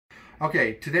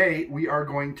Okay, today we are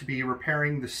going to be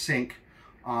repairing the sink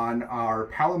on our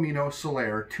Palomino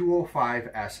Solaire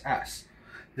 205SS.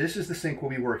 This is the sink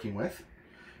we'll be working with.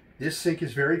 This sink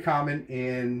is very common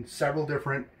in several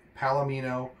different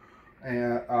Palomino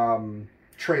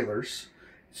trailers.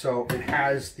 So it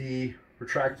has the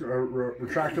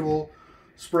retractable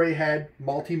spray head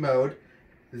multi-mode.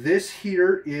 This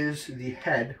here is the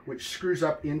head, which screws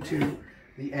up into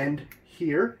the end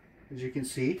here, as you can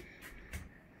see.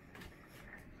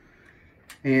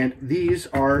 And these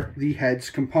are the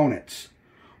head's components.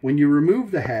 When you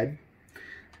remove the head,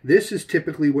 this is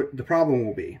typically what the problem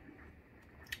will be.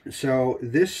 So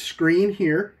this screen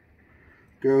here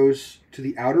goes to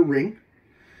the outer ring,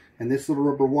 and this little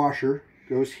rubber washer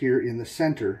goes here in the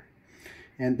center.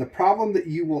 And the problem that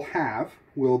you will have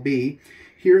will be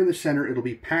here in the center, it'll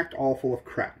be packed all full of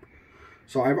crap.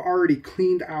 So I've already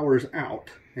cleaned ours out,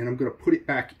 and I'm going to put it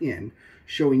back in,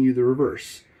 showing you the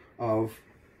reverse of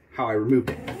how I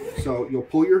removed it. So you'll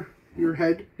pull your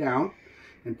head down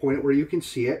and point it where you can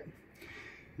see it.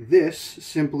 This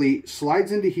simply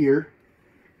slides into here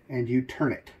and you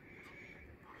turn it.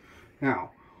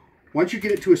 Now, once you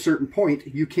get it to a certain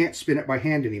point, you can't spin it by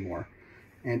hand anymore.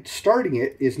 And starting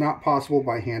it is not possible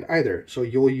by hand either. So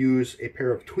you'll use a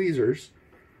pair of tweezers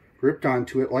gripped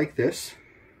onto it like this.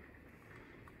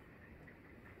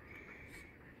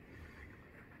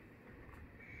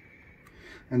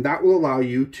 And that will allow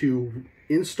you to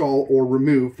install or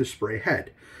remove the spray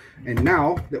head. And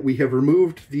now that we have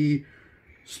removed the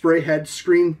spray head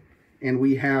screen and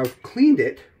we have cleaned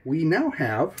it, we now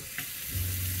have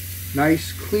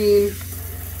nice clean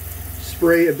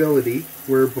spray ability,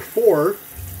 where before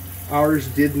ours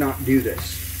did not do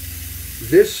this.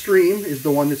 This stream is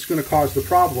the one that's going to cause the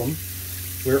problem,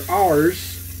 where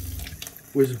ours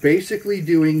was basically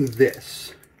doing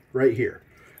this right here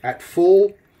at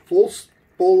full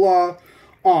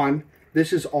on.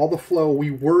 This is all the flow we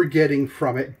were getting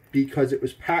from it because it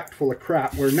was packed full of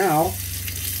crap, where now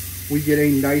we get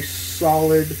a nice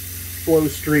solid flow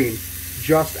stream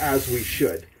just as we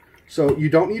should. So you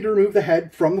don't need to remove the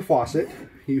head from the faucet.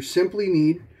 You simply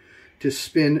need to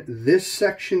spin this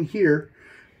section here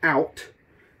out,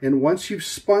 and once you've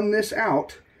spun this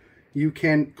out, you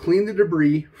can clean the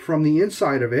debris from the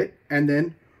inside of it and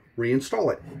then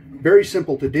reinstall it. Very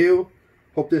simple to do.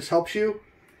 Hope this helps you.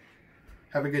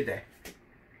 Have a good day.